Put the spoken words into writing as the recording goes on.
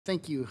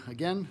Thank you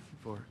again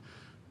for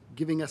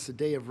giving us a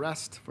day of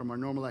rest from our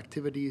normal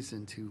activities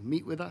and to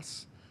meet with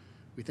us.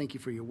 We thank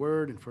you for your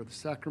word and for the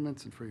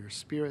sacraments and for your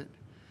spirit.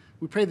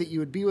 We pray that you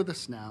would be with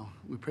us now.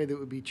 We pray that we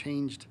would be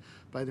changed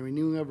by the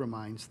renewing of our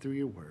minds through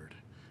your word.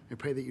 We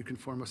pray that you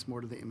conform us more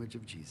to the image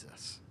of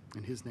Jesus.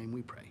 In his name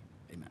we pray.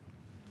 Amen.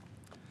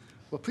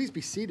 Well, please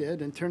be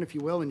seated and turn, if you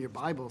will, in your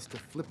Bibles to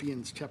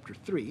Philippians chapter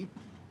 3.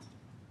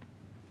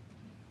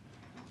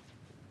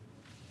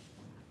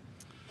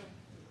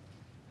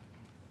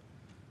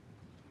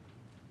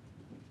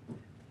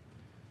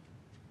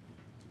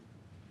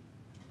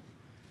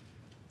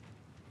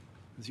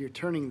 As you're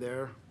turning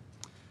there,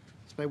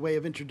 it's by way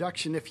of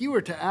introduction. If you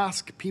were to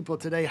ask people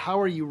today,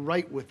 how are you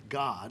right with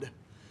God?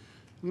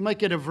 We might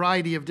get a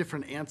variety of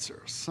different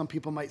answers. Some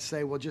people might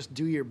say, well, just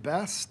do your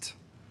best.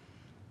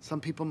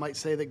 Some people might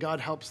say that God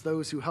helps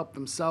those who help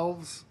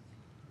themselves.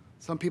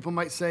 Some people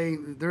might say,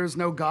 there is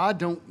no God,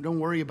 don't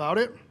worry about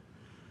it.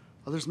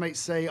 Others might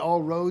say,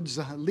 all roads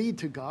lead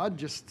to God,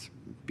 just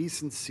be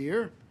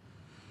sincere.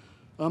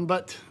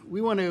 But we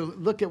want to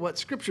look at what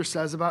Scripture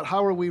says about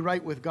how are we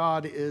right with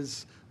God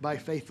is by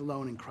faith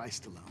alone in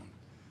Christ alone.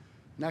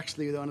 And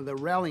actually, one of the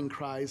rallying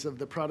cries of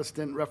the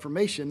Protestant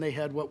Reformation, they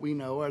had what we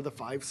know are the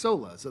 5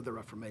 solas of the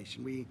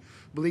Reformation. We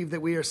believe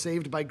that we are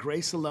saved by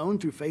grace alone,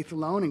 through faith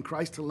alone, in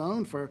Christ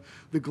alone, for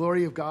the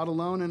glory of God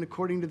alone, and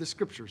according to the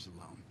Scriptures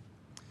alone.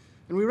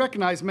 And we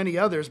recognize many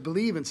others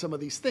believe in some of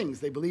these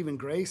things. They believe in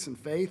grace and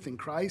faith in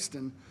Christ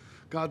and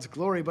God's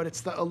glory, but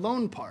it's the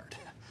alone part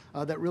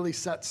that really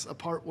sets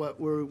apart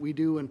what we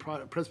do in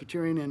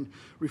Presbyterian and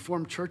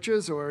Reformed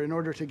churches, or in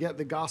order to get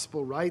the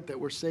gospel right, that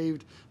we're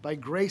saved by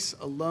grace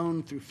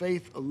alone, through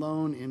faith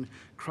alone, in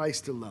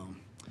Christ alone.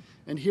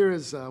 And here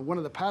is one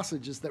of the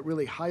passages that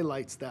really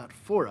highlights that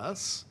for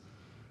us.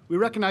 We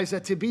recognize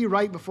that to be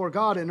right before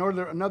God, in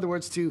other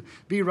words, to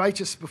be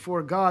righteous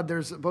before God,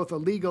 there's both a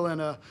legal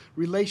and a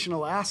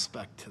relational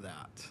aspect to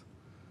that.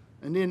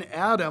 And in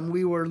Adam,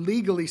 we were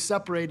legally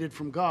separated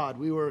from God.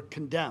 We were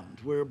condemned.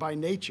 We were by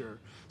nature,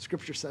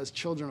 Scripture says,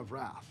 children of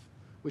wrath,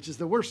 which is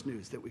the worst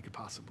news that we could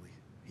possibly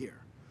hear.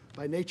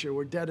 By nature,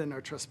 we're dead in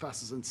our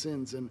trespasses and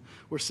sins, and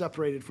we're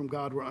separated from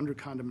God. We're under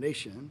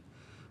condemnation.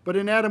 But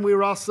in Adam, we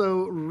were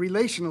also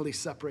relationally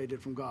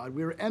separated from God.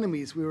 We were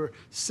enemies. We were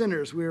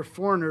sinners. We were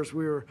foreigners.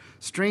 We were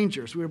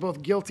strangers. We were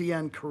both guilty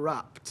and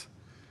corrupt.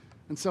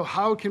 And so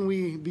how can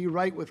we be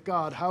right with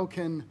God? How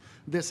can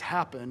this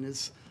happen?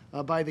 Is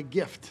by the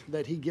gift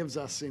that he gives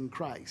us in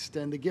Christ,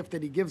 and the gift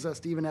that he gives us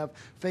to even have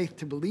faith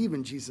to believe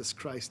in Jesus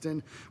Christ.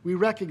 And we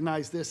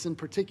recognize this in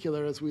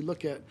particular as we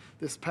look at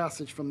this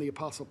passage from the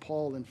Apostle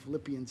Paul in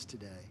Philippians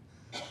today.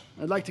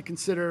 I'd like to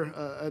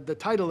consider, the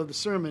title of the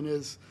sermon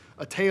is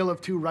A Tale of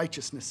Two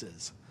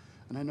Righteousnesses.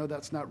 And I know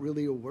that's not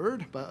really a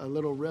word, but a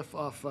little riff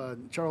off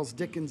Charles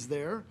Dickens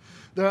there.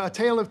 A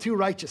tale of two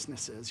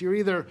righteousnesses. You're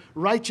either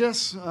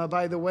righteous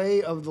by the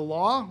way of the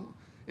law,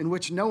 in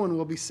which no one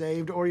will be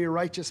saved, or you're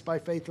righteous by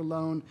faith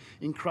alone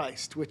in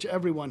Christ, which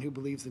everyone who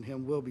believes in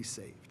him will be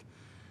saved.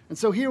 And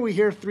so here we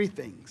hear 3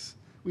 things.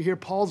 We hear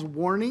Paul's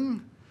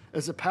warning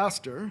as a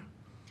pastor,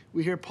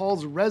 we hear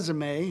Paul's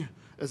resume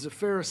as a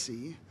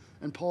Pharisee,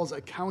 and Paul's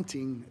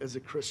accounting as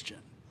a Christian.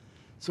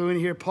 So we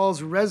hear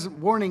Paul's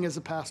warning as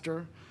a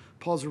pastor,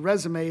 Paul's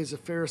resume as a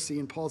Pharisee,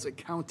 and Paul's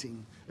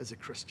accounting as a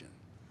Christian.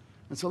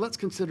 And so let's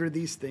consider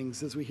these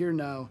things as we hear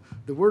now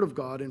the word of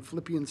God in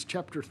Philippians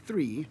chapter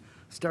 3,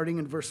 starting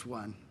in verse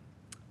 1.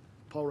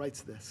 Paul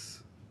writes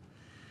this.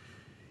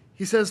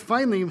 He says,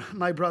 "Finally,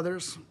 my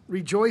brothers,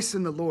 rejoice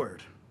in the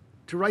Lord.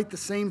 To write the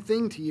same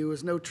thing to you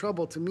is no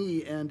trouble to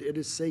me, and it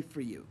is safe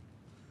for you.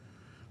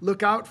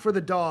 Look out for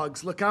the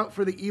dogs, look out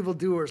for the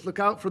evildoers, look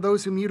out for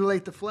those who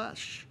mutilate the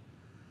flesh.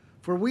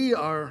 For we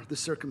are the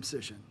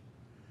circumcision,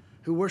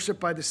 who worship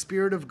by the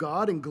Spirit of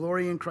God and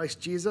glory in Christ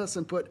Jesus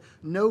and put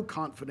no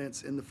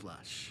confidence in the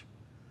flesh.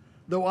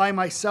 Though I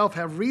myself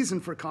have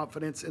reason for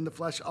confidence in the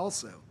flesh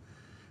also.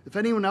 If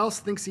anyone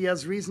else thinks he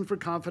has reason for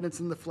confidence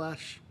in the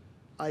flesh,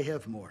 I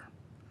have more.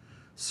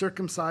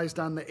 Circumcised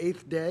on the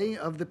 8th day,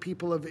 of the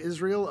people of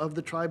Israel, of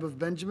the tribe of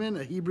Benjamin,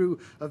 a Hebrew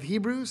of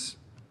Hebrews.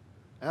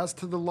 As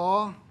to the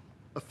law,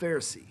 a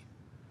Pharisee.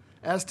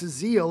 As to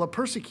zeal, a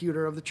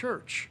persecutor of the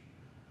church.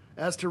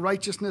 As to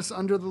righteousness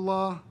under the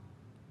law,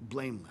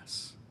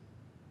 blameless.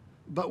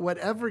 But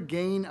whatever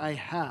gain I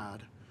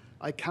had,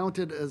 I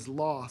counted as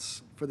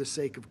loss for the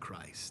sake of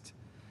Christ.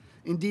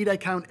 Indeed, I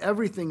count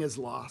everything as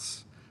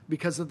loss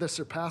because of the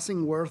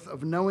surpassing worth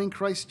of knowing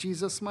Christ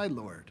Jesus my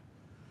Lord.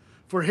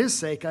 For his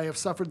sake I have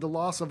suffered the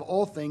loss of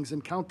all things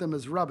and count them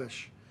as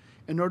rubbish,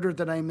 in order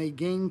that I may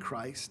gain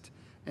Christ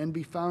and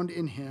be found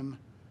in him,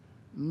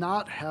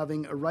 not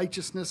having a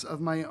righteousness of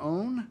my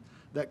own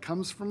that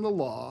comes from the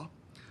law,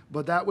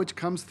 but that which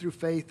comes through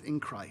faith in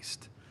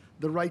Christ,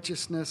 the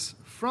righteousness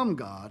from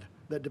God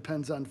that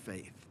depends on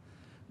faith,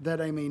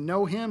 that I may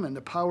know him and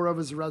the power of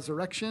his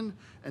resurrection,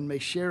 and may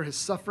share his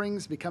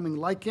sufferings, becoming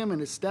like him in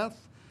his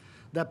death,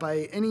 that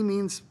by any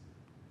means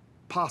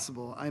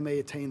possible I may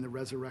attain the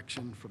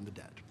resurrection from the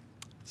dead."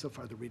 So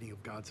far, the reading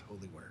of God's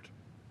holy word.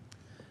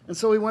 And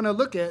so we want to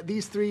look at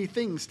these three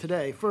things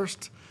today.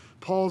 First,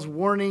 Paul's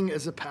warning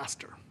as a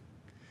pastor.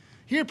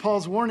 Here,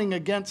 Paul's warning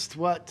against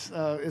what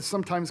is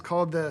sometimes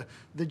called the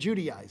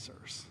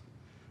Judaizers.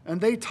 And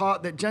they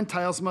taught that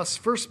Gentiles must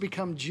first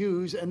become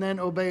Jews and then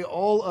obey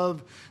all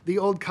of the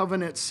Old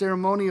Covenant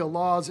ceremonial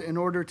laws in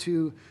order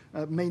to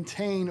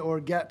maintain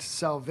or get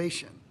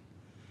salvation.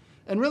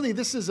 And really,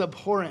 this is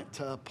abhorrent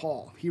to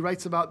Paul. He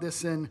writes about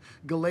this in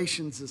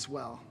Galatians as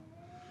well.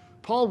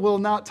 Paul will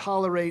not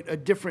tolerate a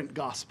different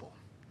gospel.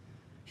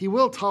 He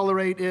will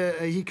tolerate,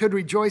 he could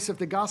rejoice if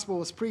the gospel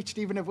was preached,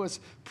 even if it was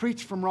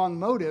preached from wrong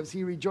motives.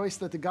 He rejoiced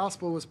that the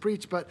gospel was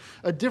preached, but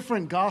a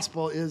different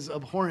gospel is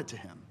abhorrent to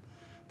him.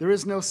 There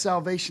is no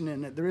salvation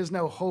in it. There is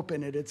no hope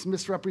in it. It's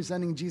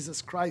misrepresenting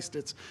Jesus Christ.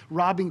 It's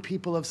robbing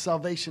people of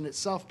salvation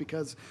itself,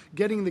 because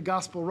getting the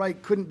gospel right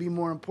couldn't be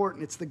more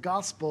important. It's the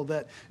gospel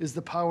that is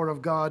the power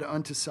of God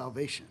unto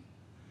salvation.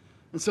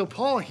 And so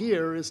Paul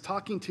here is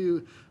talking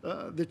to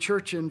the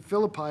church in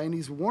Philippi, and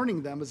he's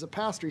warning them as a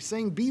pastor. He's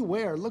saying,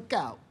 beware, look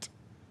out.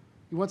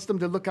 He wants them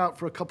to look out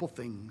for a couple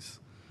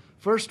things.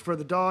 First for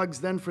the dogs,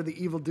 then for the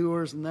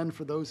evildoers, and then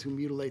for those who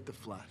mutilate the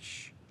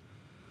flesh.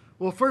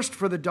 Well, first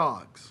for the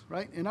dogs,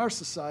 right? In our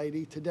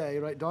society today,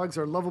 right, dogs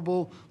are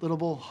lovable, little,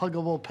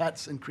 huggable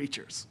pets and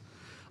creatures.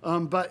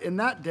 But in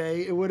that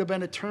day, it would have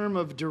been a term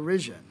of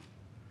derision.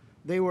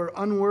 They were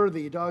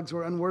unworthy. Dogs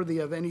were unworthy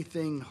of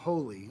anything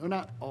holy. Or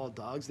not all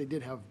dogs. They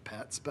did have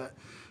pets. But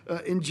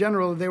in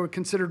general, they were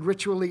considered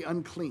ritually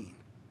unclean.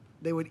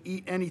 They would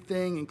eat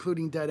anything,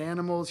 including dead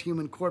animals,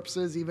 human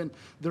corpses, even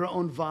their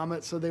own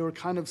vomit. So they were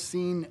kind of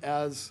seen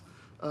as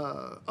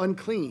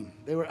unclean.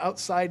 They were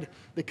outside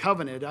the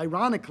covenant.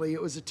 Ironically,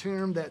 it was a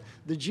term that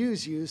the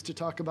Jews used to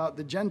talk about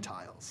the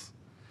Gentiles.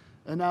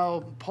 And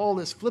now Paul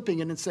is flipping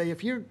it and say,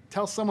 if you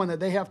tell someone that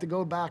they have to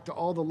go back to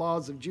all the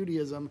laws of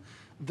Judaism,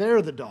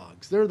 they're the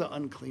dogs. They're the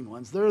unclean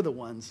ones. They're the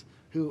ones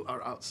who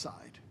are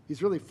outside.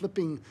 He's really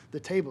flipping the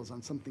tables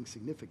on something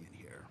significant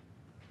here.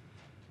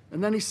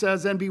 And then he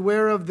says, and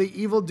beware of the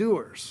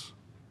evildoers.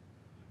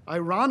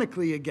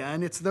 Ironically,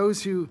 again, it's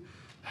those who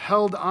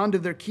held onto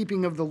their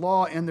keeping of the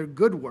law and their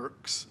good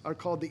works are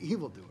called the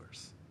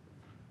evildoers.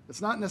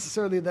 It's not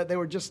necessarily that they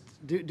were just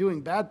doing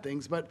bad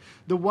things, but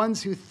the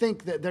ones who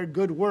think that their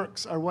good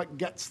works are what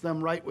gets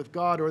them right with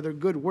God, or their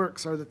good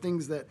works are the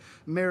things that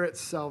merit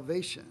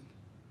salvation.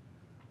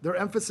 Their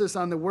emphasis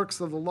on the works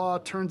of the law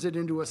turns it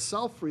into a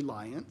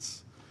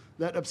self-reliance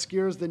that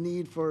obscures the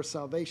need for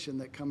salvation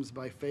that comes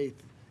by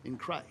faith in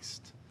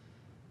Christ.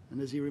 And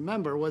as you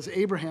remember, was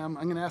Abraham,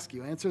 I'm going to ask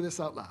you, answer this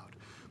out loud.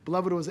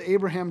 Beloved, was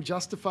Abraham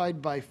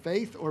justified by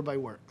faith or by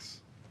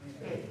works?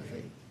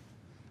 Faith.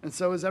 And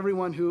so is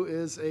everyone who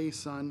is a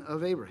son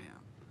of Abraham.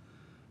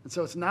 And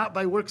so it's not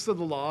by works of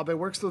the law. By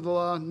works of the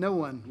law, no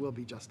one will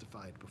be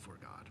justified before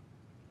God.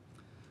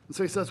 And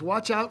so he says,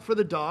 watch out for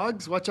the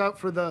dogs. Watch out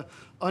for the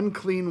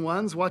unclean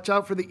ones. Watch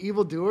out for the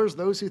evildoers,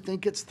 those who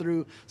think it's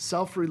through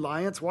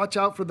self-reliance. Watch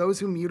out for those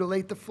who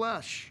mutilate the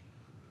flesh.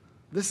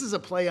 This is a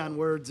play on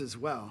words as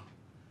well.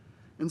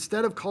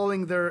 Instead of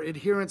calling their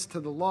adherence to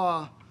the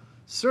law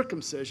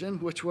circumcision,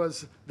 which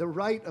was the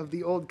rite of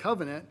the old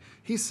covenant,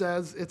 he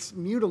says it's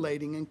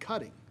mutilating and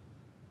cutting.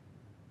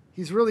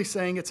 He's really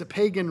saying it's a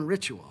pagan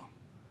ritual.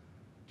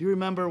 Do you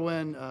remember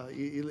when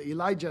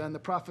Elijah and the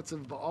prophets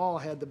of Baal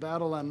had the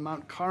battle on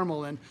Mount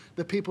Carmel, and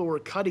the people were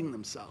cutting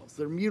themselves?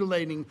 They're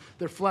mutilating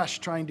their flesh,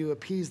 trying to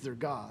appease their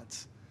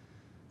gods.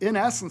 In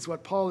essence,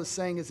 what Paul is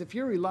saying is, if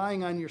you're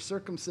relying on your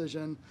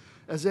circumcision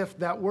as if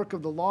that work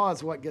of the law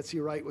is what gets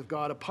you right with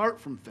God apart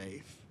from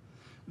faith,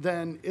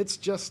 then it's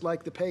just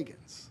like the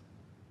pagans.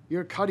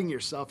 You're cutting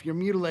yourself. You're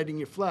mutilating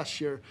your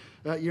flesh.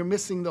 You're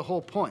missing the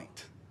whole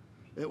point.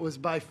 It was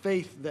by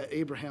faith that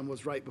Abraham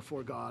was right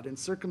before God, and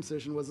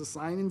circumcision was a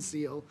sign and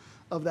seal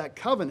of that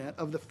covenant,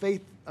 of the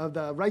faith, of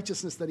the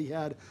righteousness that he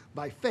had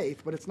by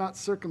faith, but it's not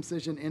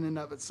circumcision in and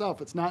of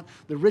itself. It's not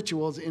the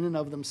rituals in and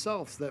of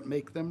themselves that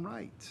make them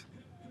right.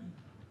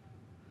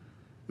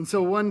 And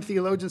so one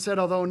theologian said,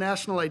 although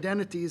national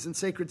identities and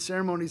sacred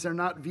ceremonies are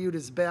not viewed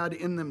as bad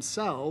in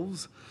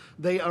themselves,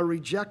 they are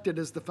rejected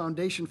as the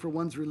foundation for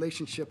one's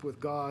relationship with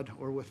God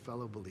or with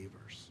fellow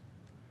believers.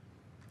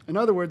 In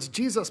other words,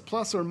 Jesus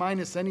plus or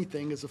minus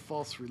anything is a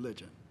false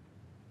religion.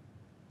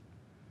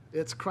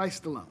 It's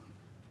Christ alone.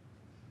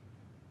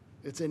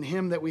 It's in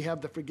him that we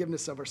have the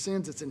forgiveness of our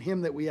sins. It's in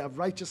him that we have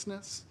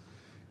righteousness.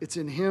 It's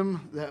in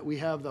him that we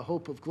have the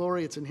hope of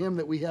glory. It's in him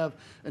that we have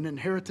an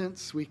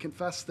inheritance. We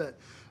confess that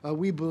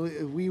we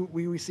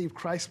receive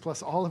Christ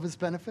plus all of his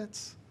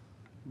benefits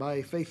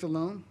by faith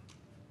alone.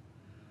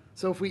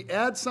 So if we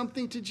add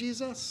something to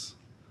Jesus,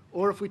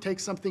 or if we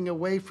take something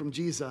away from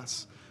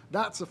Jesus,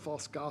 that's a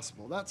false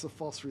gospel. That's a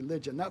false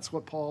religion. That's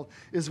what Paul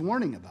is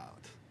warning about.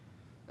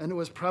 And it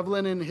was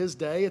prevalent in his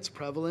day. It's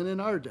prevalent in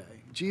our day.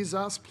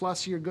 Jesus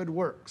plus your good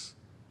works,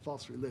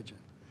 false religion.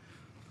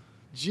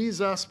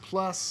 Jesus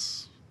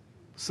plus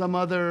some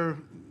other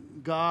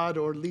god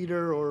or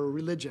leader or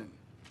religion.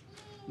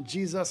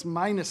 Jesus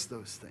minus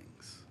those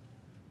things,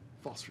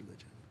 false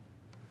religion.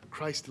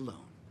 Christ alone.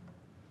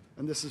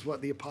 And this is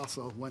what the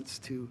apostle wants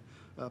to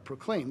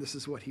proclaim. This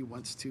is what he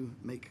wants to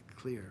make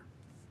clear.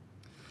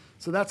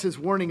 So that's his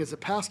warning as a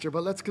pastor,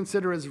 but let's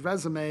consider his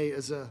resume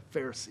as a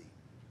Pharisee.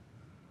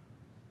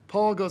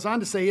 Paul goes on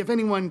to say, if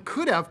anyone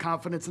could have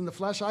confidence in the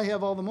flesh, I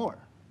have all the more.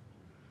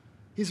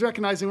 He's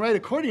recognizing, right,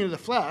 according to the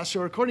flesh,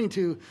 or according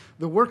to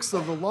the works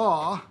of the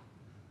law,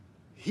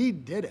 he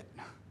did it.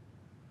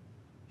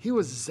 He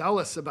was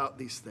zealous about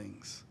these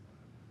things.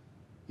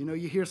 You know,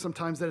 you hear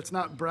sometimes that it's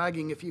not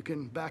bragging if you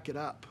can back it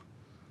up.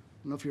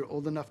 I don't know if you're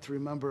old enough to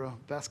remember a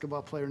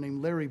basketball player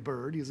named Larry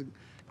Bird. He's a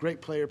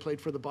great player, played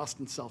for the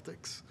Boston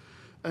Celtics.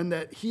 And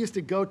that he used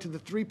to go to the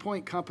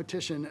three-point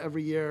competition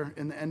every year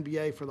in the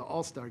NBA for the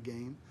All-Star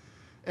game.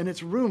 And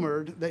it's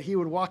rumored that he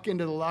would walk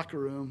into the locker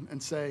room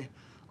and say,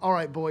 all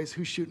right, boys,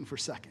 who's shooting for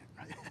second?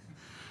 Right?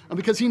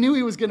 Because he knew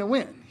he was going to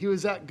win. He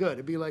was that good.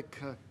 It'd be like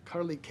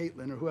Carly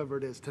Caitlin or whoever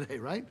it is today,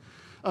 right?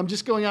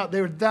 Just going out,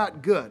 they were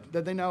that good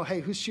that they know,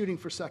 hey, who's shooting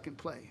for second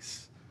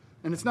place?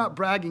 And it's not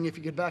bragging if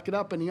you could back it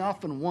up, and he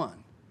often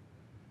won.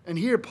 And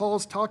here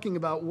Paul's talking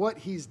about what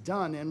he's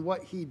done and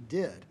what he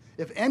did.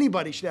 If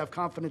anybody should have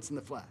confidence in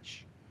the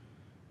flesh,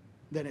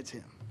 then it's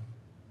him.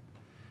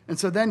 And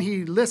so then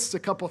he lists a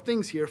couple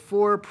things here,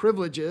 4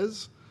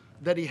 privileges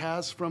that he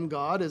has from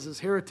God as his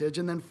heritage,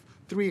 and then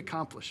 3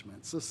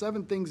 accomplishments. So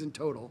 7 things in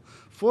total.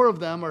 4 of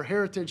them are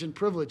heritage and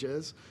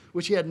privileges,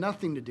 which he had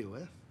nothing to do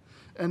with,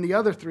 and the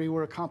other 3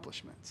 were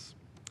accomplishments.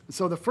 And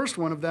so the first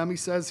one of them, he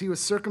says he was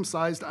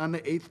circumcised on the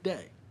 8th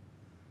day.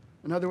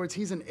 In other words,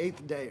 he's an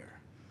 8th dayer.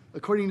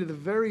 According to the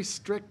very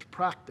strict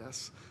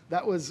practice,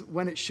 that was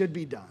when it should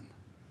be done.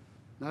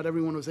 Not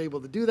everyone was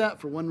able to do that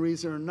for one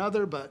reason or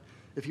another, but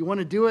if you want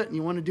to do it and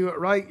you want to do it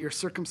right, you're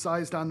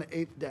circumcised on the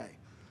 8th day.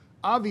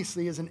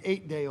 Obviously, as an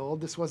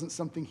 8-day-old, this wasn't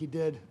something he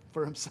did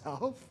for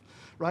himself,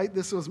 right?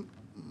 This was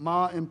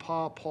Ma and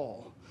Pa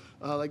Paul,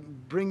 like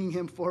bringing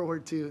him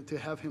forward to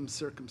have him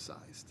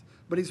circumcised.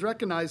 But he's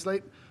recognized,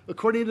 like,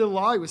 according to the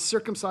law, he was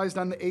circumcised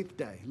on the 8th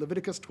day.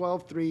 Leviticus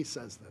 12:3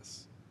 says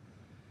this.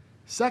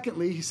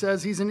 Secondly, he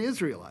says he's an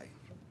Israelite.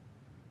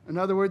 In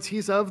other words,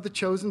 he's of the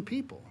chosen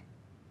people.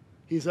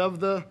 He's of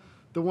the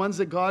ones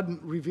that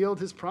God revealed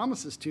his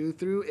promises to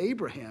through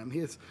Abraham.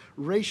 His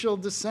racial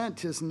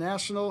descent, his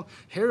national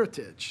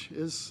heritage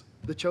is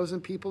the chosen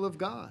people of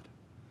God.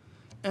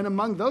 And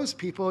among those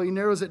people, he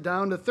narrows it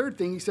down to the third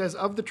thing. He says,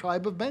 of the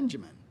tribe of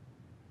Benjamin.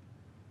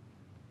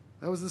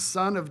 That was the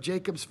son of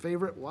Jacob's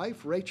favorite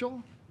wife,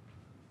 Rachel,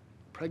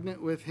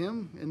 pregnant with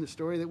him in the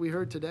story that we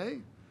heard today.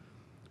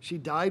 She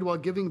died while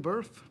giving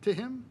birth to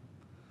him.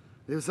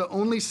 It was the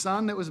only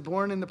son that was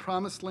born in the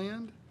promised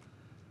land.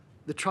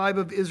 The tribe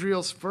of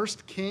Israel's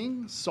first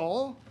king,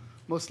 Saul,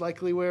 most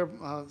likely where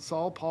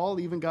Paul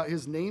even got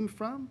his name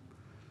from.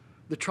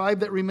 The tribe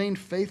that remained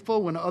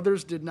faithful when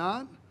others did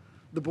not.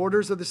 The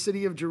borders of the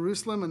city of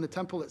Jerusalem and the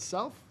temple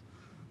itself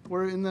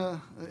were in the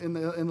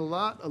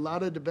lot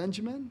allotted to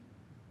Benjamin.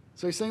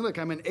 So he's saying, look,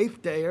 I'm an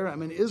 8th dayer,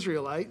 I'm an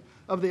Israelite.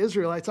 Of the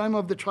Israelites, I'm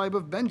of the tribe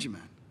of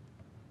Benjamin.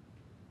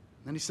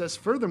 And he says,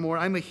 furthermore,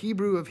 I'm a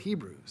Hebrew of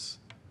Hebrews.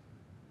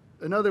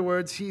 In other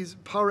words, he's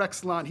par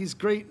excellence, he's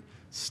great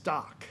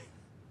stock.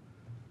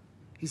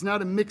 He's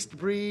not a mixed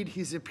breed,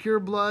 he's a pure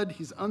blood,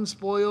 he's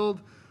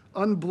unspoiled,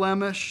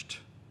 unblemished.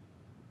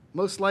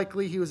 Most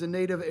likely he was a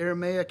native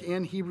Aramaic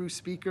and Hebrew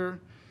speaker,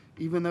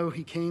 even though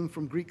he came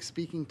from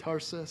Greek-speaking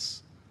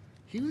Tarsus.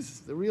 He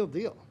was the real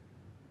deal.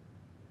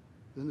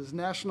 And his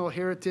national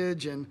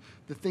heritage and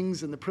the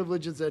things and the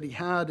privileges that he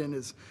had in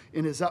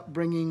his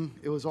upbringing,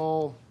 it was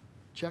all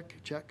check,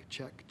 check,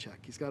 check, check.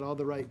 He's got all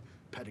the right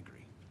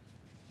pedigree.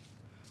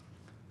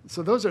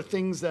 So those are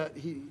things that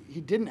he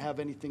didn't have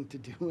anything to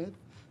do with.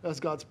 That was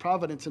God's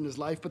providence in his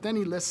life. But then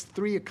he lists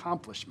 3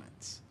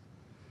 accomplishments.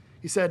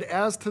 He said,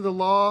 as to the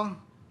law,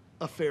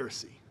 a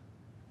Pharisee.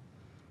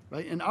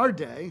 Right? In our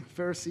day,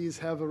 Pharisees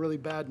have a really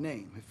bad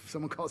name. If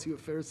someone calls you a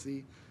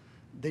Pharisee,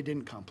 they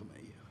didn't compliment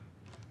you.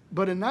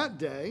 But in that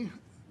day,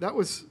 that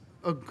was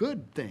a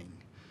good thing.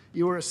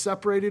 You were a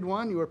separated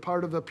one. You were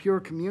part of a pure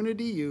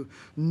community. You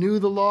knew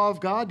the law of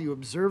God. You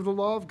observed the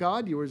law of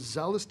God. You were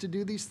zealous to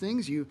do these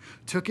things. You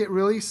took it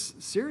really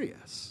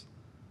serious.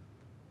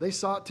 They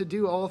sought to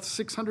do all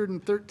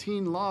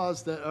 613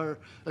 laws that are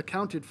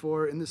accounted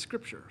for in the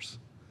scriptures.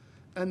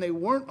 And they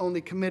weren't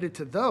only committed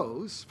to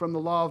those from the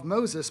law of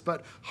Moses,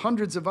 but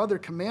hundreds of other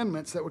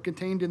commandments that were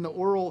contained in the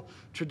oral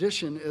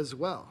tradition as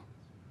well,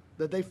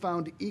 that they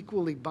found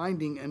equally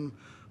binding. And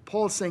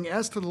Paul is saying,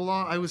 as to the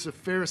law, I was a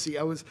Pharisee.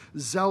 I was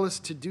zealous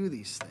to do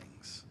these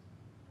things.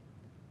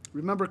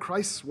 Remember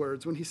Christ's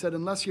words when he said,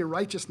 unless your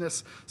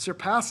righteousness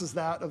surpasses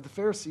that of the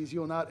Pharisees,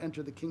 you will not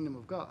enter the kingdom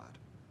of God.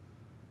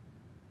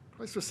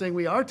 Christ was saying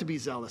we are to be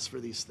zealous for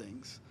these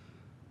things.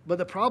 But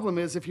the problem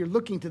is if you're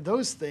looking to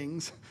those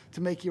things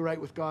to make you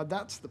right with God,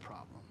 that's the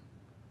problem.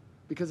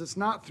 Because it's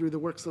not through the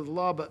works of the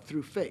law, but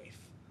through faith.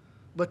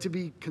 But to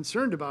be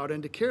concerned about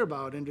and to care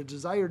about and to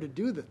desire to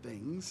do the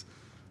things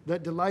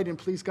that delight and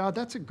please God,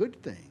 that's a good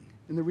thing.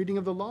 In the reading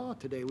of the law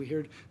today, we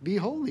heard, be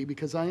holy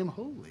because I am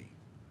holy.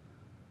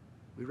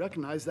 We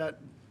recognize that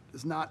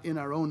is not in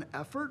our own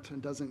effort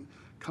and doesn't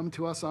come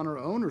to us on our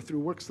own or through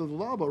works of the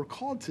law, but we're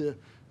called to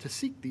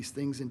seek these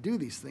things and do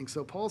these things.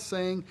 So Paul's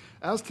saying,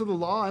 as to the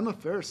law, I'm a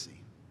Pharisee.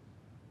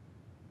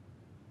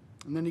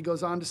 And then he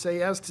goes on to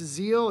say, as to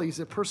zeal, he's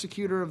a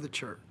persecutor of the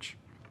church.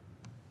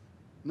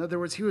 In other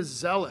words, he was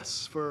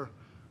zealous for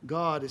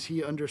God as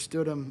he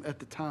understood him at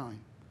the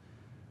time.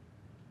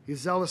 He's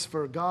zealous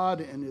for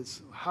God and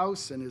his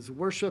house and his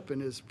worship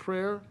and his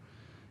prayer.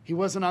 He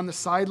wasn't on the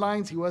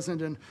sidelines. He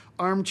wasn't an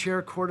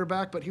armchair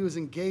quarterback, but he was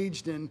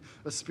engaged in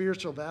a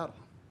spiritual battle.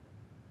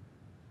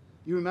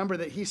 You remember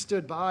that he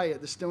stood by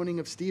at the stoning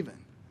of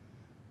Stephen.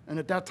 And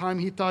at that time,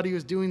 he thought he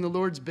was doing the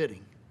Lord's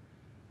bidding.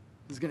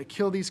 He's going to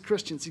kill these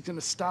Christians. He's going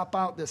to stop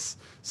out this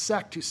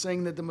sect who's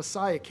saying that the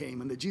Messiah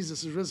came and that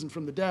Jesus is risen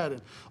from the dead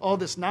and all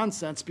this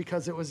nonsense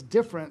because it was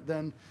different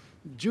than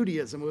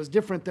Judaism. It was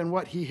different than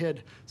what he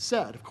had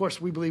said. Of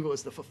course, we believe it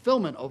was the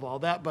fulfillment of all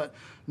that, but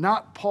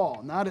not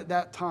Paul, not at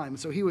that time.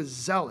 So he was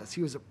zealous.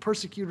 He was a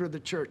persecutor of the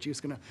church. He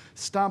was going to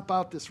stomp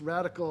out this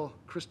radical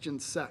Christian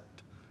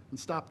sect and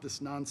stop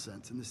this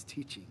nonsense and this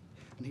teaching.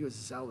 And he was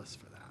zealous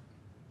for that.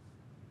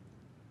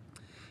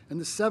 And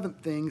the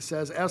seventh thing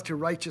says, as to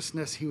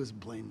righteousness, he was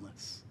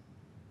blameless.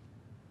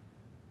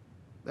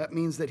 That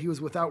means that he was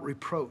without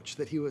reproach,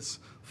 that he was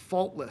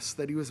faultless,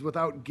 that he was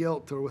without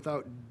guilt or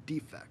without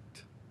defect.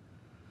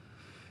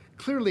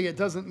 Clearly, it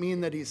doesn't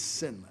mean that he's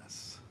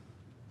sinless.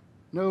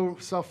 No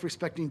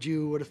self-respecting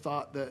Jew would have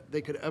thought that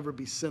they could ever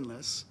be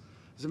sinless.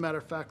 As a matter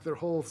of fact, their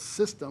whole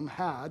system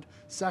had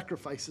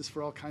sacrifices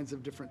for all kinds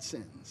of different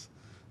sins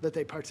that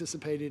they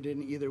participated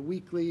in either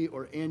weekly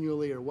or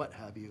annually or what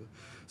have you.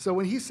 So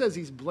when he says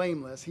he's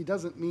blameless, he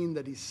doesn't mean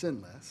that he's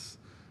sinless.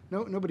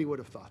 No, nobody would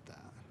have thought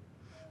that.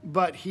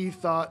 But he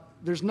thought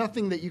there's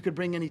nothing that you could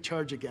bring any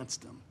charge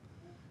against him.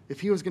 If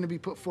he was going to be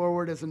put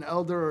forward as an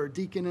elder or a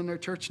deacon in their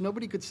church,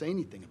 nobody could say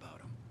anything about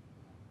him.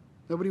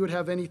 Nobody would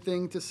have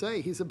anything to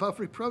say. He's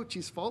above reproach.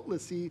 He's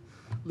faultless. He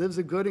lives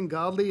a good and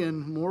godly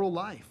and moral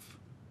life.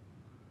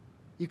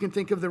 You can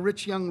think of the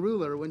rich young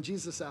ruler when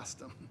Jesus asked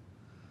him,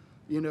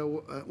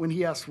 when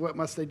he asked, what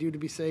must I do to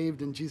be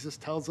saved? And Jesus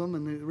tells him,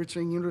 and the rich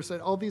young ruler said,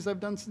 all these I've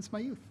done since my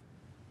youth.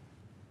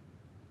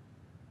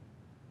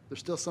 There's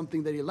still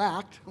something that he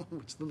lacked,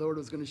 which the Lord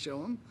was going to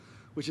show him,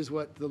 which is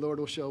what the Lord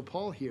will show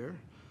Paul here.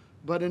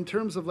 But in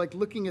terms of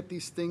looking at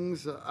these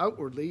things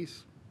outwardly,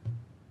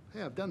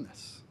 hey, I've done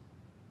this.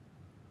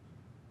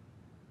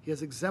 He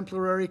has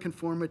exemplary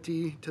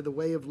conformity to the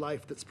way of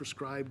life that's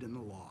prescribed in the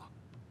law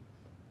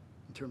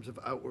in terms of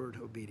outward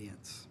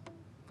obedience.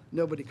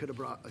 Nobody could have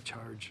brought a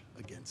charge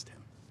against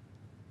him.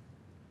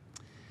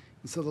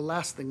 And so the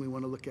last thing we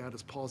want to look at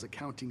is Paul's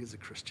accounting as a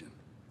Christian.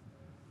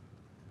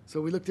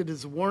 So we looked at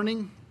his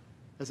warning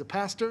as a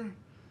pastor.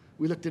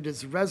 We looked at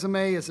his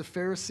resume as a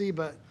Pharisee,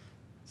 but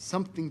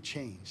something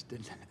changed,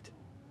 didn't it?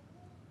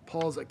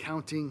 Paul's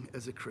accounting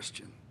as a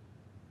Christian.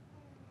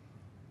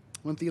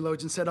 One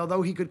theologian said,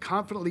 although he could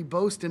confidently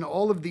boast in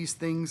all of these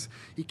things,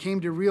 he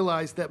came to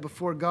realize that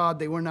before God,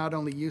 they were not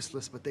only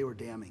useless, but they were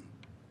damning.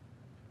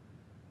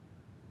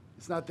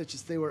 It's not that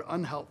just they were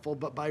unhelpful,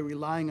 but by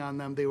relying on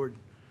them, they were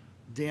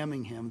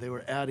damning him. They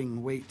were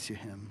adding weight to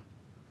him.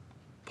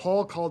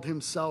 Paul called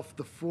himself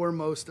the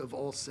foremost of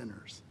all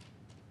sinners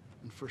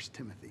in 1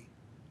 Timothy.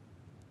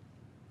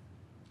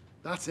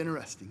 That's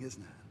interesting,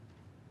 isn't it?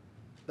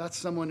 That's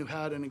someone who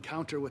had an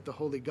encounter with the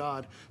Holy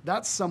God.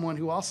 That's someone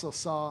who also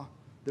saw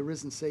the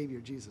risen Savior,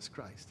 Jesus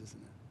Christ,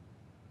 isn't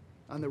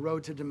it? On the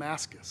road to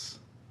Damascus,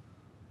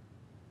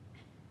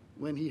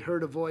 when he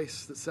heard a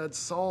voice that said,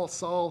 Saul,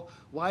 Saul,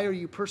 why are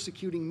you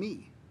persecuting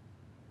me?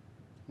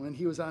 When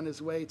he was on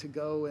his way to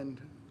go and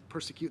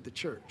persecute the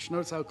church.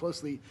 Notice how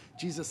closely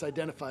Jesus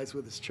identifies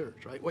with his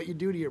church, right? What you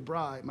do to your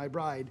bride, my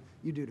bride,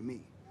 you do to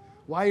me.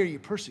 Why are you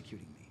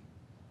persecuting me?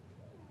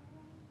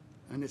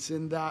 And it's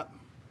in that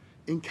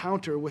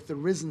encounter with the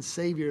risen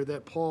Savior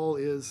that Paul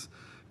is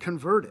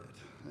converted.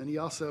 And he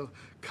also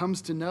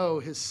comes to know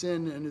his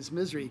sin and his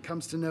misery. He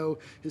comes to know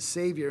his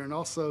Savior and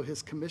also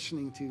his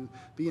commissioning to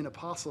be an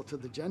apostle to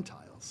the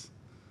Gentiles.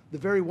 The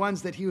very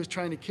ones that he was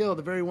trying to kill,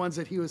 the very ones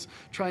that he was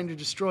trying to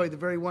destroy, the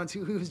very ones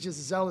who was just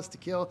zealous to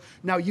kill.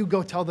 Now you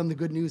go tell them the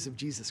good news of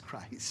Jesus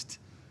Christ.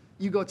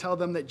 You go tell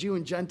them that Jew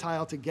and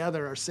Gentile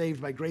together are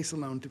saved by grace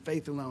alone, through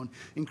faith alone,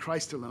 in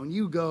Christ alone.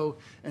 You go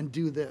and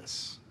do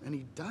this. And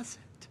he does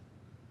it.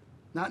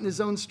 Not in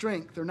his own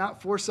strength or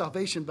not for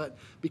salvation, but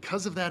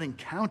because of that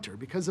encounter,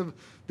 because of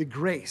the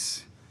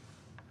grace.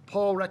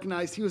 Paul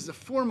recognized he was the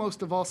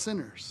foremost of all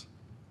sinners.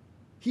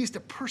 He used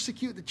to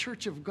persecute the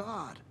church of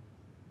God.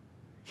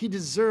 He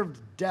deserved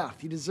death.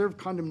 He deserved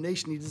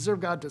condemnation. He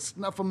deserved God to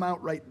snuff him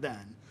out right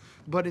then.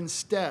 But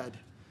instead,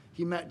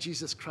 he met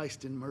Jesus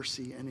Christ in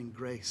mercy and in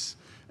grace,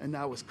 and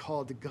now was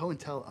called to go and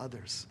tell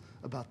others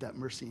about that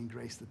mercy and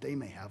grace, that they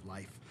may have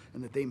life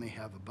and that they may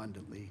have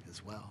abundantly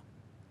as well.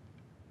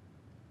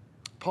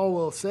 Paul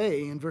will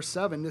say in verse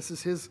 7, this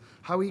is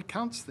how he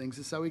counts things,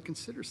 this is how he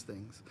considers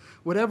things.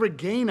 Whatever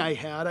gain I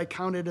had, I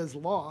counted as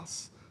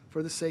loss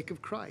for the sake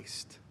of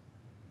Christ.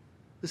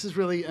 This is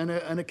really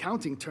an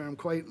accounting term,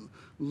 quite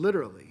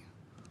literally.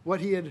 What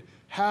he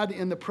had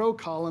in the pro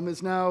column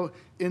is now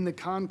in the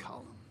con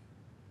column.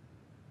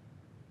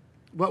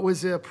 What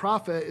was a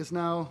profit is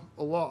now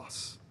a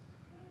loss.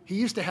 He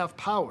used to have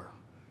power.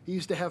 He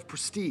used to have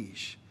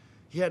prestige.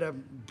 He had a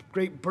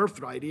great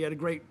birthright. He had a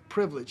great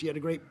privilege. He had a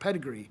great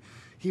pedigree.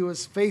 He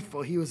was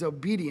faithful. He was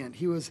obedient.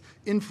 He was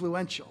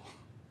influential.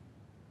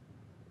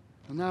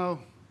 And now,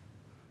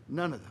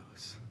 none of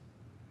those.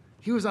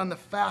 He was on the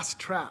fast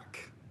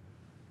track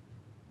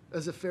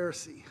as a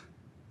Pharisee.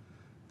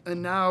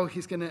 And now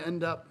he's going to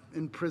end up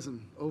in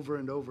prison over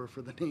and over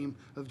for the name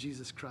of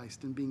Jesus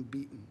Christ and being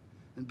beaten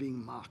and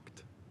being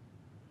mocked.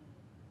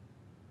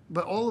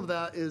 But all of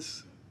that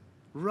is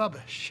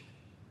rubbish,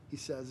 he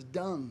says,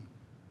 dung.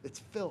 It's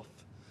filth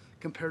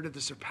compared to the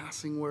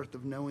surpassing worth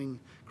of knowing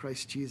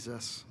Christ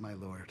Jesus, my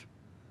Lord.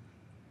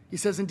 He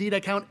says, indeed,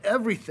 I count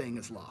everything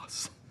as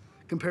loss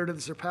compared to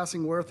the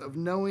surpassing worth of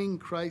knowing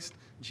Christ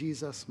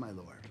Jesus, my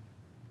Lord.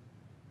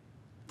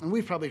 And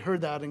we've probably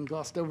heard that and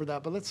glossed over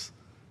that, but let's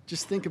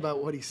just think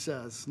about what he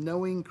says.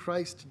 Knowing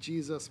Christ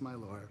Jesus, my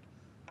Lord.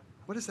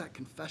 What is that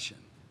confession?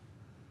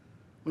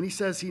 When he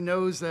says he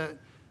knows that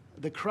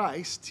the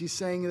Christ, he's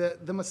saying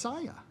that the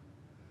Messiah.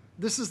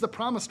 This is the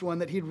promised one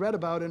that he'd read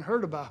about and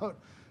heard about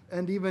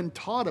and even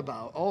taught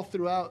about all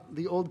throughout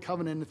the Old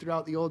Covenant and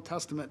throughout the Old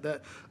Testament,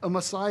 that a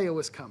Messiah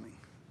was coming.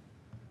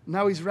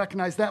 Now he's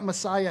recognized that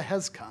Messiah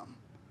has come.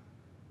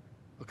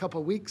 A couple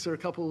of weeks or a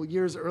couple of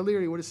years earlier,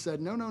 he would have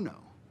said, no, I'm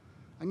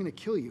going to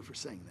kill you for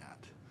saying that.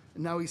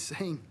 And now he's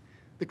saying,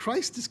 the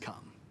Christ has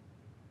come.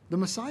 The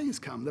Messiah has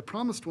come. The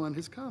promised one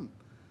has come.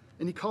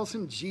 And he calls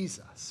him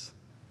Jesus,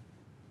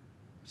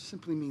 which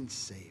simply means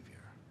Savior.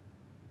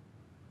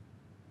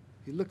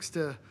 He looks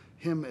to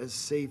him as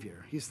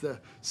Savior. He's the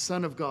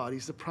Son of God.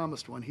 He's the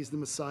promised one. He's the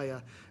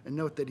Messiah. And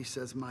note that he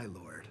says, my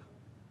Lord.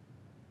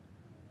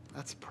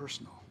 That's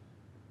personal.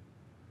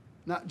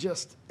 Not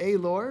just a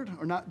Lord,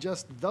 or not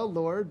just the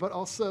Lord, but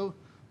also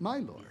my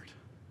Lord.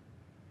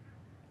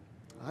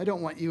 I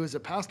don't want you as a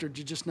pastor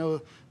to just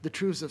know the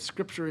truths of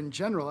Scripture in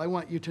general. I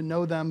want you to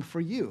know them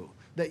for you,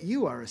 that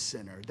you are a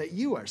sinner, that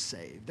you are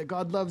saved, that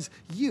God loves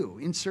you.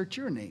 Insert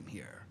your name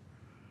here.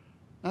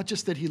 Not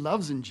just that he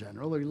loves in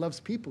general, or he loves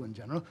people in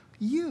general,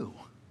 you.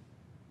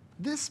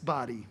 This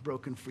body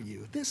broken for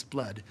you, this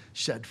blood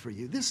shed for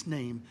you, this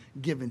name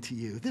given to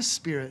you, this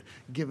spirit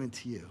given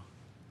to you.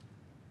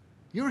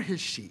 You're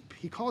his sheep.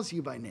 He calls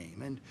you by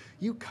name, and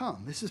you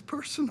come. This is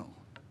personal.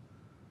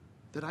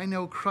 That I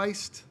know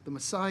Christ, the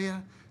Messiah,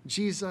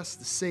 Jesus,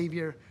 the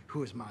Savior,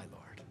 who is my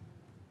Lord.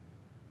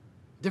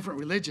 Different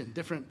religion,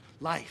 different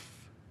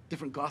life,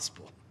 different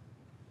gospel.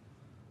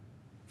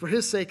 For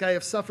his sake, I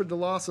have suffered the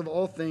loss of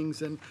all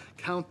things and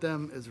count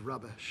them as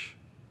rubbish.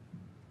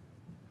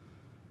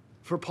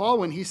 For Paul,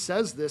 when he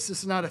says this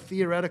is not a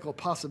theoretical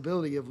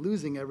possibility of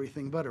losing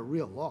everything, but a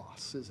real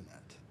loss, isn't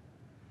it?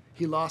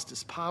 He lost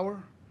his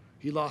power.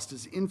 He lost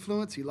his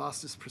influence. He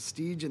lost his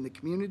prestige in the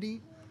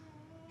community.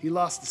 He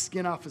lost the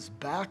skin off his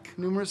back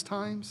numerous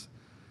times.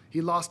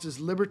 He lost his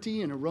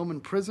liberty in a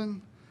Roman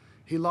prison.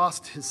 He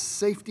lost his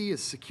safety,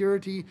 his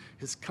security,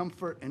 his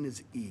comfort, and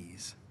his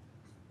ease.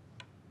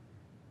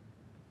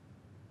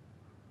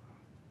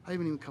 I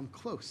haven't even come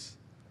close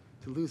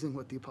to losing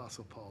what the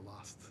Apostle Paul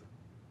lost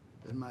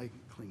in my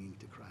clinging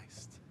to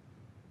Christ.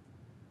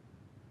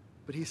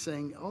 But he's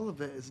saying all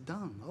of it is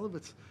dung. All of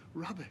it's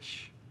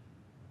rubbish.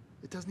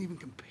 It doesn't even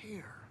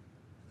compare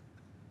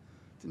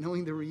to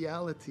knowing the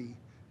reality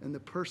and the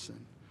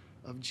person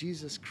of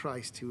Jesus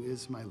Christ, who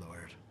is my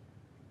Lord.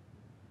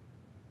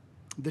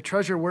 The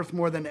treasure worth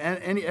more than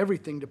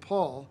everything to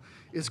Paul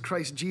is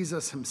Christ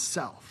Jesus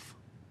himself.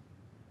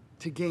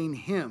 To gain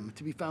him,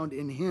 to be found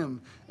in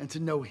him, and to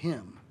know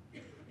him,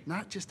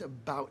 not just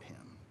about him.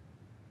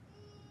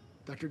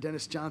 Dr.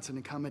 Dennis Johnson,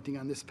 in commenting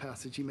on this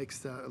passage, he makes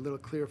that a little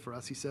clear for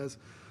us. He says,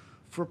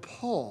 for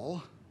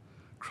Paul,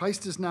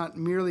 Christ is not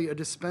merely a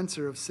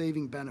dispenser of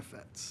saving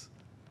benefits,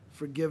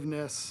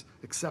 forgiveness,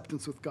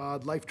 acceptance with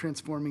God,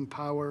 life-transforming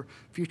power,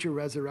 future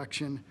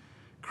resurrection.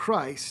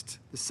 Christ,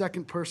 the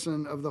second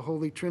person of the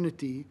Holy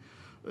Trinity,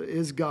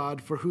 is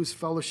God, for whose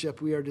fellowship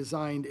we are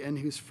designed and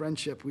whose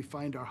friendship we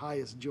find our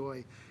highest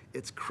joy.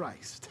 It's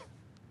Christ.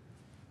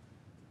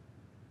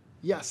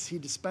 Yes, he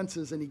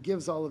dispenses and he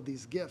gives all of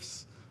these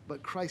gifts,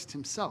 but Christ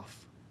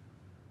himself,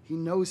 he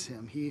knows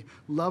him, he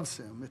loves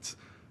him.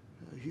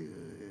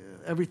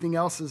 Everything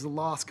else is a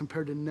loss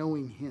compared to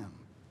knowing him,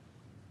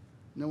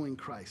 knowing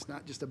Christ,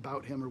 not just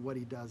about him or what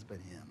he does, but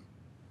him.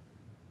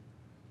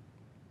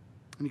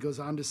 And he goes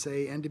on to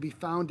say, and to be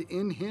found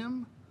in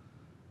him,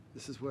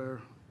 this is where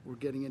we're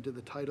getting into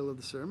the title of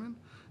the sermon,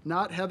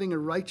 not having a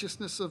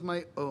righteousness of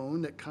my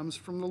own that comes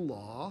from the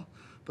law,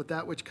 but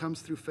that which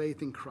comes through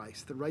faith in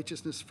Christ, the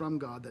righteousness from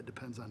God that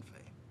depends on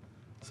faith.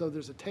 So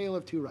there's a tale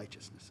of two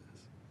righteousnesses.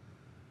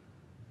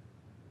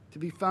 To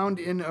be found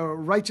in a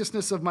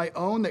righteousness of my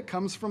own that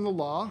comes from the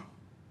law,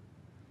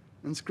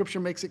 and Scripture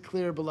makes it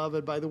clear,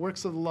 beloved, by the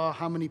works of the law,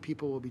 how many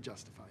people will be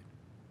justified?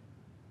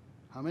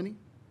 How many?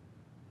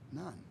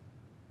 None.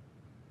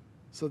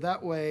 So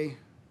that way,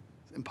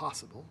 it's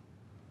impossible.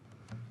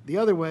 The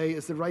other way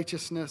is the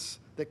righteousness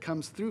that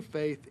comes through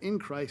faith in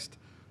Christ,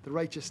 the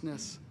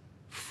righteousness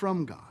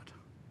from God.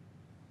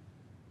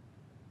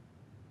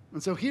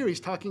 And so here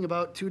he's talking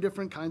about two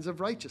different kinds of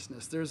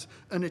righteousness. There's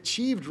an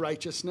achieved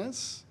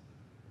righteousness,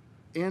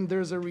 and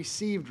there's a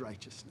received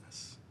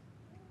righteousness.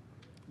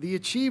 The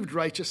achieved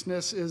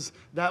righteousness is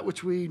that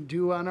which we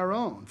do on our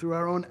own, through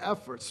our own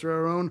efforts, through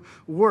our own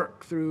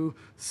work, through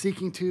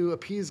seeking to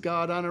appease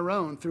God on our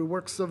own, through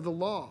works of the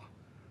law.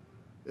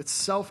 It's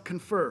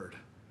self-conferred.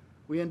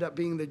 We end up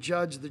being the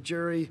judge, the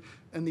jury,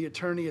 and the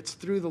attorney. It's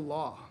through the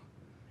law.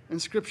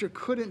 And Scripture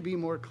couldn't be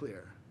more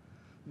clear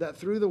that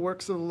through the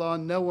works of the law,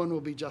 no one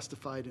will be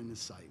justified in his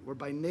sight. We're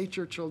by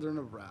nature children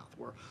of wrath.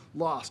 We're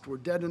lost. We're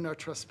dead in our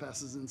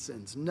trespasses and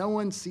sins. No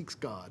one seeks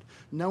God.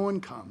 No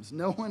one comes.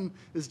 No one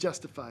is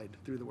justified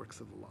through the works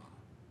of the law.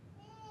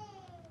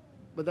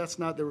 But that's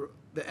not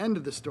the end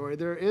of the story.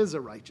 There is a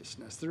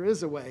righteousness. There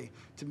is a way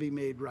to be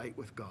made right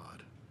with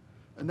God.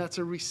 And that's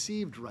a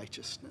received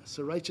righteousness,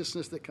 a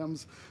righteousness that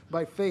comes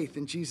by faith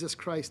in Jesus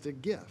Christ, a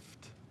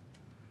gift.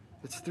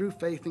 It's through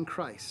faith in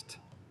Christ.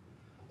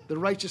 The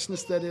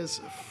righteousness that is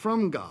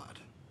from God.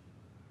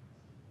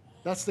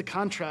 That's the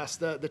contrast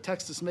that the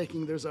text is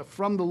making. There's a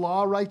from the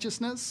law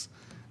righteousness,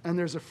 and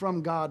there's a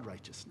from God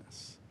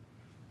righteousness.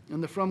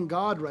 And the from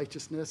God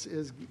righteousness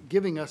is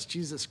giving us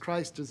Jesus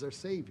Christ as our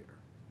Savior.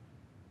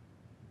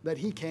 That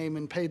he came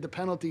and paid the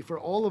penalty for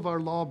all of our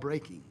law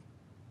breaking.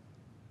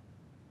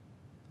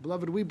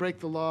 Beloved, we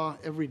break the law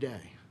every day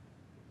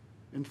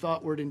in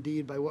thought, word, and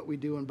deed, by what we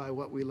do and by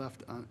what we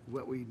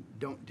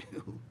don't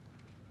do.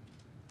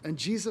 And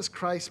Jesus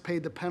Christ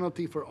paid the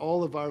penalty for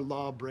all of our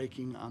law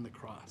breaking on the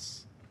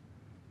cross.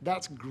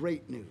 That's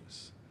great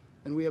news.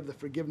 And we have the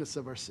forgiveness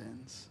of our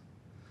sins.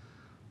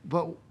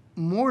 But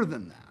more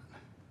than that,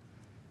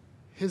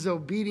 his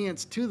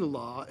obedience to the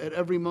law at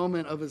every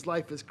moment of his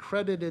life is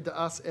credited to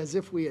us as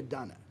if we had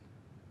done it.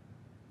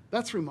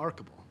 That's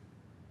remarkable.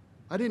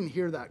 I didn't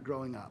hear that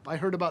growing up. I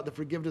heard about the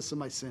forgiveness of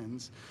my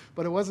sins,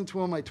 but it wasn't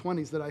until my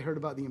 20s that I heard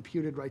about the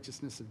imputed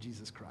righteousness of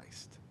Jesus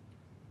Christ.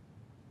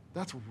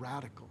 That's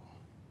radical.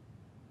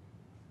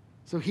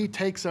 So he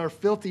takes our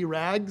filthy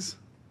rags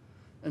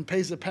and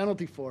pays the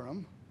penalty for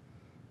them,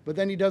 but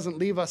then he doesn't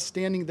leave us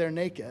standing there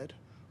naked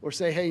or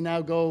say, hey, now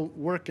go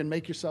work and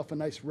make yourself a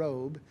nice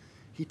robe.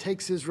 He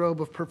takes his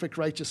robe of perfect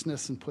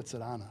righteousness and puts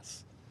it on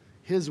us.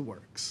 His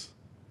works,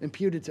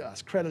 imputed to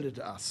us, credited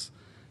to us,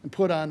 and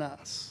put on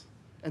us,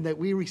 and that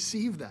we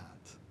receive that.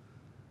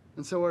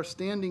 And so our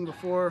standing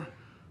before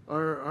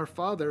our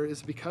Father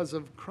is because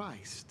of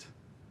Christ.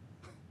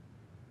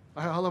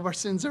 All of our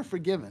sins are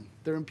forgiven.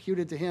 They're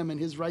imputed to him, and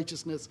his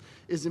righteousness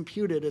is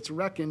imputed. It's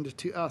reckoned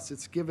to us.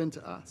 It's given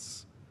to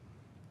us.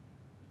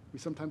 We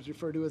sometimes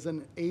refer to it as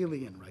an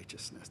alien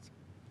righteousness.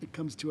 It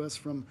comes to us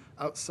from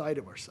outside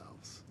of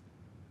ourselves.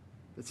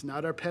 It's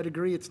not our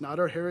pedigree. It's not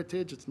our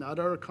heritage. It's not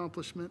our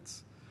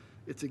accomplishments.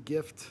 It's a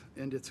gift,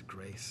 and it's a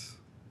grace.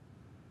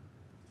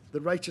 The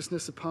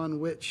righteousness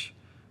upon which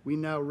we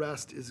now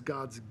rest is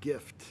God's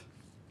gift.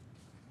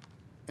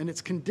 And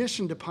it's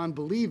conditioned upon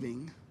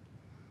believing.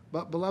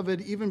 But,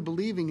 beloved, even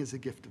believing is a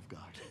gift of God.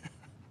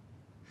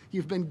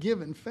 You've been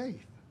given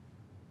faith.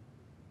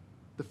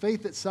 The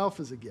faith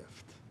itself is a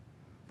gift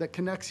that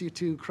connects you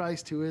to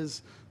Christ, who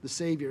is the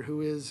Savior,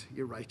 who is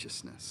your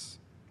righteousness.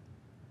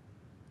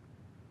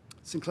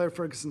 Sinclair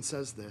Ferguson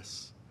says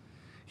this: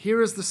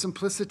 here is the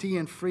simplicity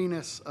and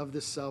freeness of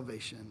this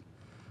salvation.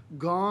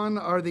 Gone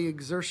are the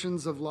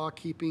exertions of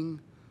law-keeping.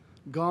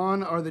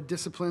 Gone are the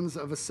disciplines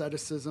of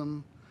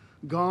asceticism.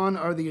 Gone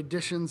are the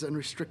additions and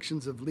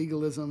restrictions of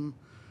legalism.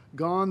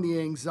 Gone the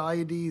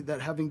anxiety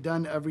that having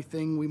done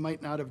everything, we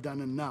might not have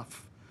done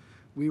enough.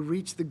 We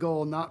reach the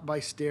goal not by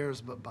stairs,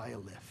 but by a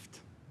lift.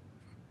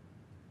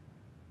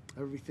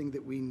 Everything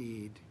that we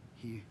need,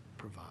 he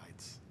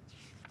provides.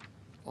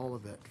 All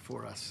of it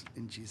for us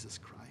in Jesus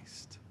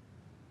Christ.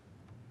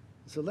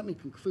 So let me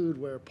conclude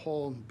where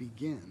Paul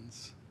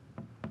begins.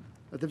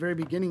 At the very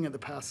beginning of the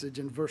passage,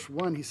 in verse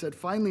 1, he said,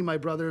 finally, my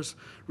brothers,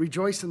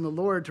 rejoice in the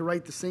Lord. To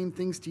write the same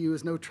things to you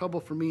is no trouble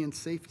for me and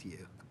safe to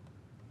you.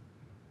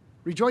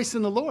 Rejoice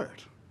in the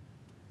Lord.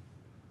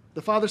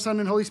 The Father, Son,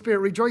 and Holy Spirit.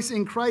 Rejoice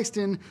in Christ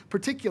in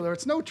particular.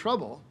 It's no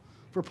trouble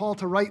for Paul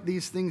to write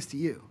these things to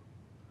you.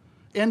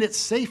 And it's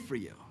safe for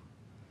you.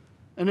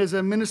 And as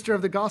a minister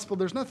of the gospel,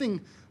 there's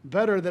nothing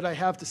better that I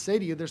have to say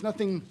to you. There's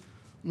nothing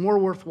more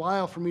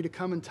worthwhile for me to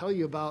come and tell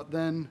you about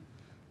than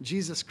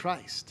Jesus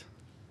Christ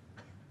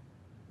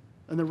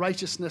and the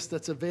righteousness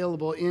that's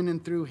available in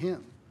and through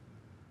him.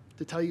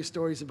 To tell you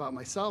stories about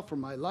myself or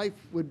my life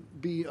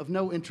would be of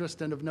no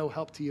interest and of no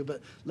help to you,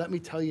 but let me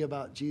tell you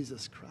about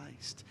Jesus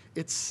Christ.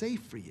 It's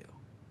safe for you.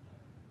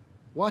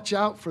 Watch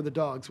out for the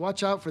dogs.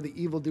 Watch out for the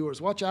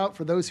evildoers. Watch out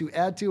for those who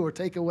add to or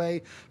take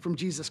away from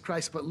Jesus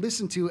Christ, but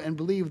listen to and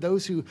believe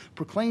those who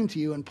proclaim to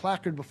you and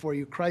placard before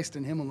you Christ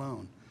and him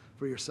alone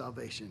for your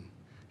salvation.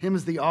 Him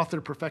is the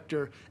author,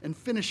 perfecter, and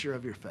finisher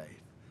of your faith.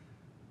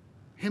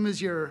 Him is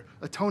your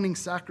atoning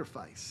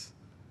sacrifice.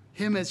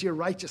 Him as your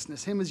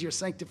righteousness. Him as your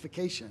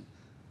sanctification.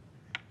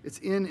 It's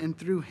in and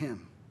through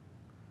him.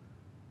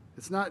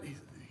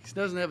 He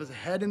doesn't have his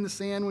head in the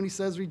sand when he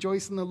says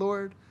rejoice in the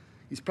Lord.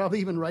 He's probably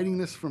even writing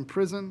this from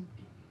prison.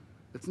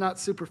 It's not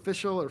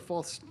superficial or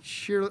false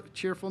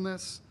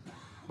cheerfulness,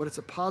 but it's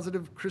a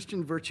positive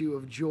Christian virtue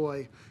of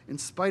joy in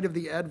spite of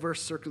the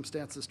adverse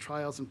circumstances,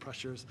 trials, and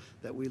pressures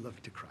that we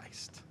look to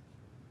Christ.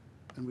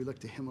 And we look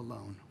to him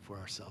alone for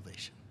our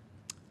salvation.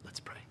 Let's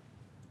pray.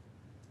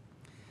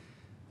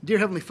 Dear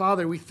Heavenly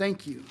Father, we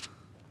thank you.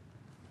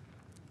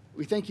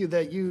 We thank you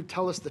that you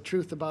tell us the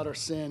truth about our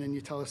sin and you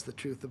tell us the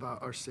truth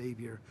about our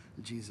Savior,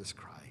 Jesus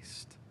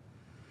Christ.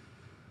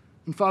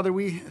 And Father,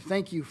 we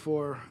thank you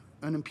for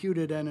an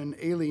imputed and an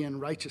alien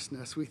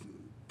righteousness. We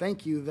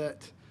thank you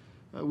that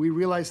we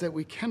realize that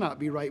we cannot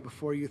be right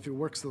before you through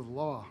works of the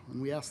law,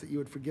 and we ask that you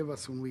would forgive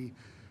us when we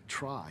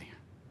try.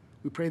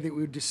 We pray that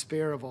we would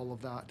despair of all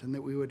of that and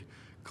that we would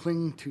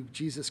cling to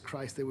Jesus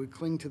Christ, that we would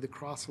cling to the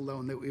cross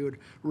alone, that we would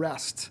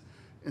rest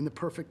in the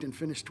perfect and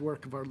finished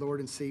work of our Lord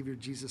and Savior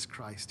Jesus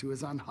Christ, who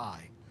is on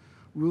high,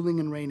 ruling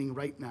and reigning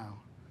right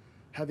now,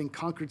 having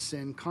conquered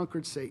sin,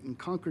 conquered Satan,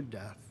 conquered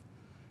death,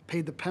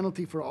 paid the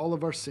penalty for all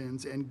of our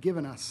sins, and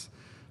given us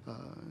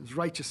his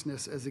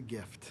righteousness as a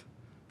gift,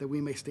 that we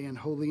may stand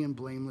holy and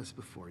blameless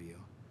before you.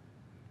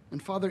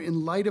 And Father,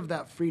 in light of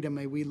that freedom,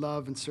 may we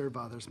love and serve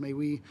others. May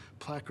we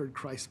placard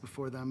Christ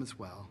before them as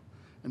well.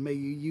 And may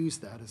you use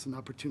that as an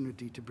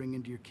opportunity to bring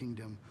into your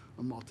kingdom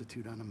a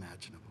multitude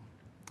unimaginable.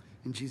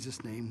 In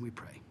Jesus' name we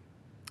pray.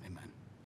 Amen.